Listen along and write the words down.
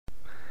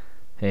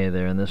Hey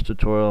there, in this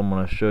tutorial I'm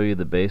going to show you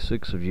the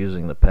basics of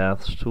using the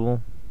Paths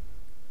tool.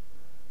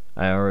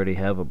 I already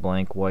have a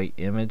blank white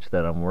image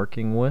that I'm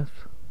working with.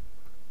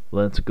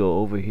 Let's go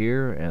over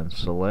here and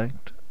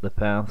select the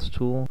Paths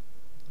tool.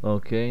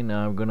 Okay,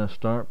 now I'm going to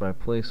start by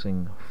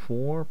placing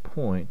 4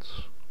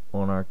 points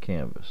on our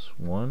canvas.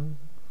 1,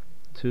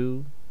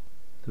 2,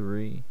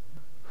 3,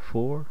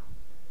 4.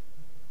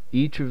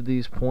 Each of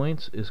these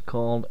points is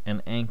called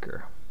an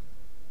anchor.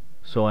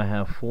 So I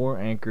have 4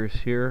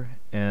 anchors here,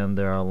 and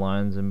there are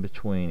lines in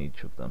between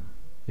each of them.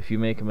 If you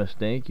make a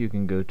mistake, you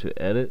can go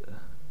to Edit,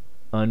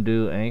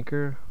 Undo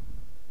Anchor,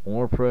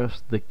 or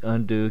press the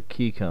Undo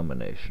key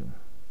combination.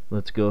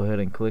 Let's go ahead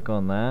and click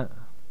on that,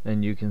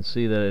 and you can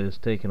see that it has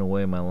taken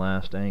away my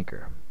last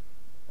anchor.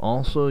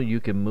 Also, you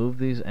can move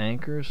these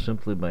anchors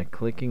simply by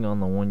clicking on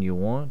the one you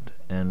want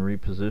and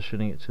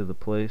repositioning it to the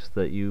place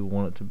that you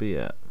want it to be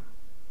at.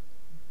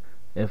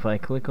 If I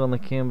click on the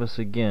canvas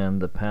again,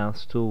 the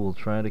Paths tool will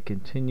try to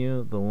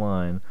continue the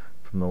line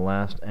from the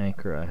last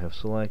anchor I have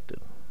selected.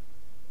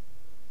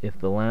 If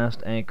the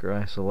last anchor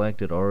I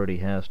selected already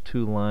has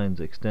 2 lines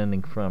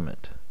extending from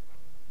it,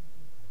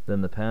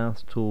 then the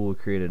Paths tool will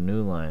create a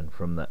new line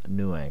from the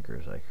new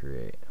anchors I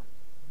create.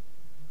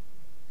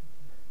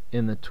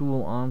 In the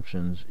tool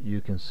options,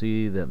 you can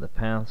see that the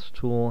Paths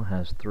tool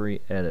has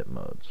 3 edit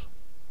modes: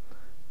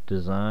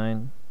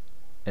 Design,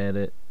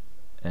 Edit,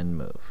 and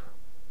Move.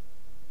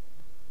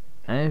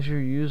 As you're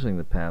using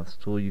the Paths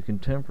tool, you can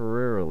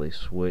temporarily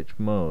switch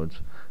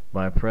modes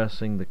by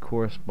pressing the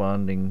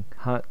corresponding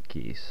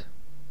hotkeys.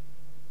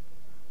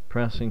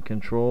 Pressing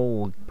Control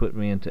will put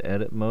me into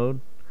Edit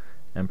mode,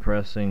 and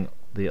pressing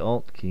the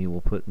Alt key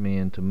will put me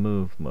into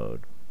Move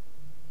mode.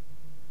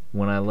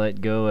 When I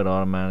let go, it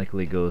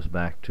automatically goes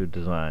back to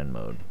Design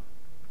mode.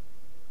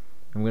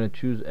 I'm going to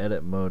choose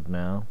Edit mode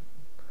now.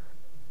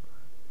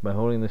 By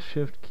holding the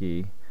Shift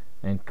key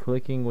and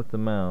clicking with the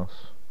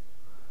mouse,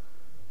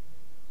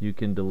 you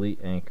can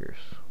delete anchors.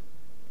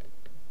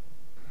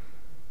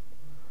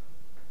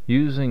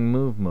 Using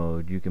Move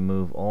mode, you can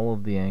move all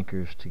of the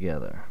anchors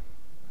together.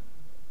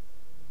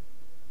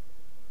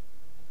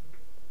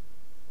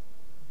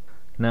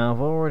 Now,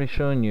 I've already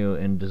shown you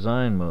in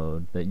Design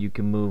mode that you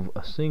can move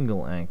a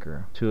single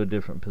anchor to a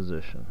different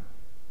position.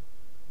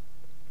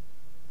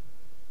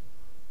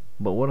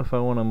 But what if I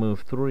want to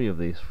move 3 of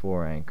these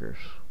 4 anchors?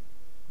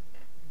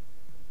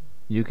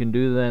 You can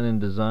do that in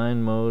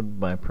Design mode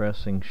by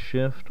pressing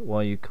Shift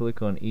while you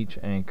click on each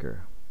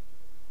anchor.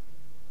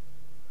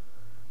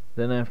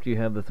 Then after you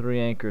have the 3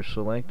 anchors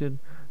selected,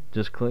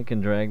 just click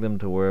and drag them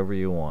to wherever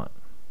you want.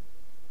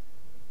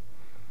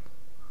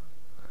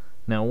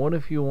 Now what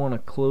if you want a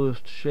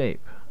closed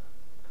shape?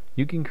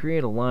 You can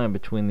create a line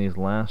between these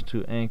last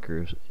 2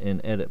 anchors in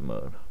Edit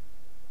mode.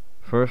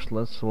 First,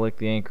 let's select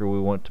the anchor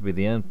we want to be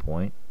the end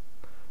point.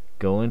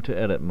 Go into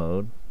Edit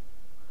mode.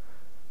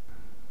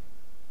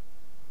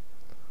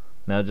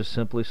 Now just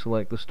simply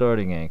select the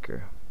starting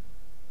anchor.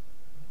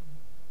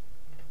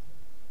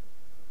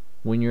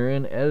 When you're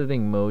in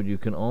editing mode, you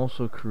can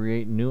also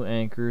create new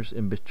anchors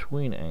in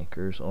between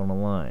anchors on a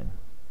line.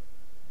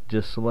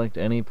 Just select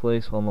any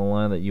place on the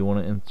line that you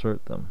want to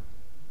insert them.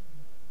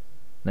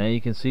 Now you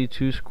can see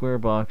 2 square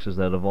boxes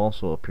that have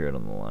also appeared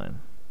on the line.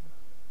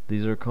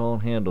 These are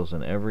called handles,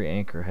 and every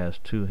anchor has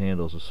 2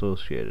 handles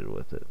associated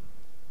with it.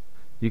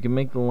 You can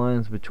make the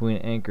lines between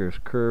anchors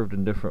curved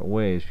in different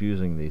ways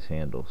using these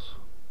handles.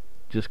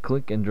 Just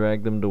click and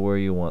drag them to where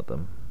you want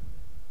them.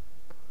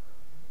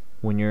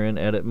 When you're in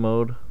Edit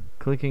mode,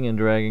 clicking and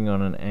dragging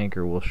on an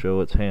anchor will show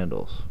its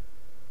handles.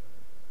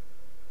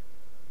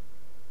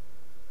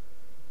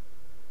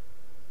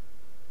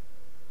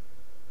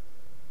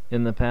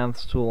 In the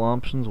Paths tool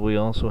options, we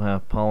also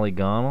have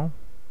Polygonal.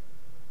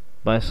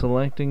 By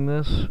selecting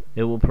this,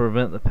 it will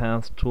prevent the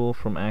Paths tool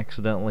from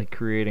accidentally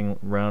creating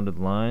rounded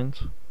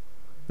lines.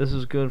 This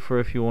is good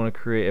for if you want to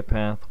create a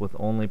path with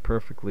only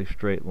perfectly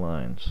straight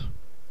lines.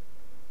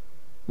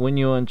 When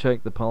you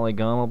uncheck the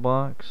polygonal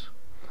box,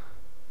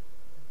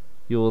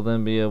 you will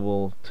then be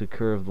able to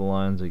curve the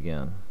lines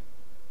again.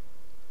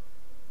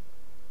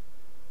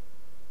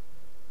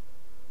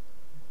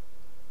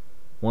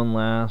 One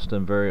last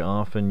and very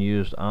often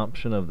used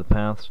option of the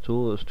Paths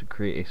tool is to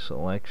create a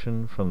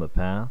selection from the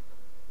path.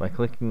 By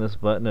clicking this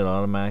button, it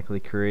automatically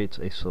creates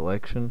a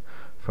selection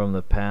from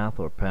the path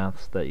or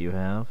paths that you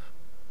have.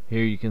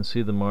 Here you can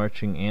see the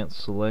marching ants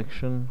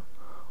selection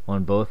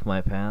on both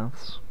my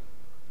paths.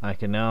 I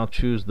can now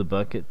choose the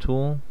bucket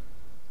tool,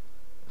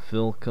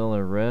 fill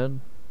color red,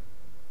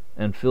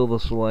 and fill the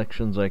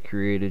selections I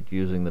created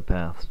using the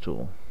Paths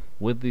tool.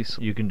 With these,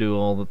 you can do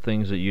all the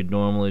things that you'd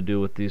normally do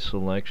with these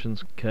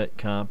selections: cut,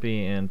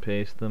 copy, and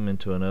paste them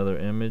into another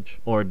image,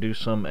 or do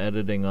some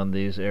editing on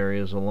these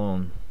areas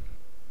alone.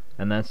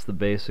 And that's the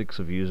basics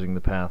of using the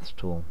Paths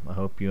tool. I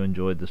hope you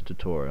enjoyed this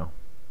tutorial.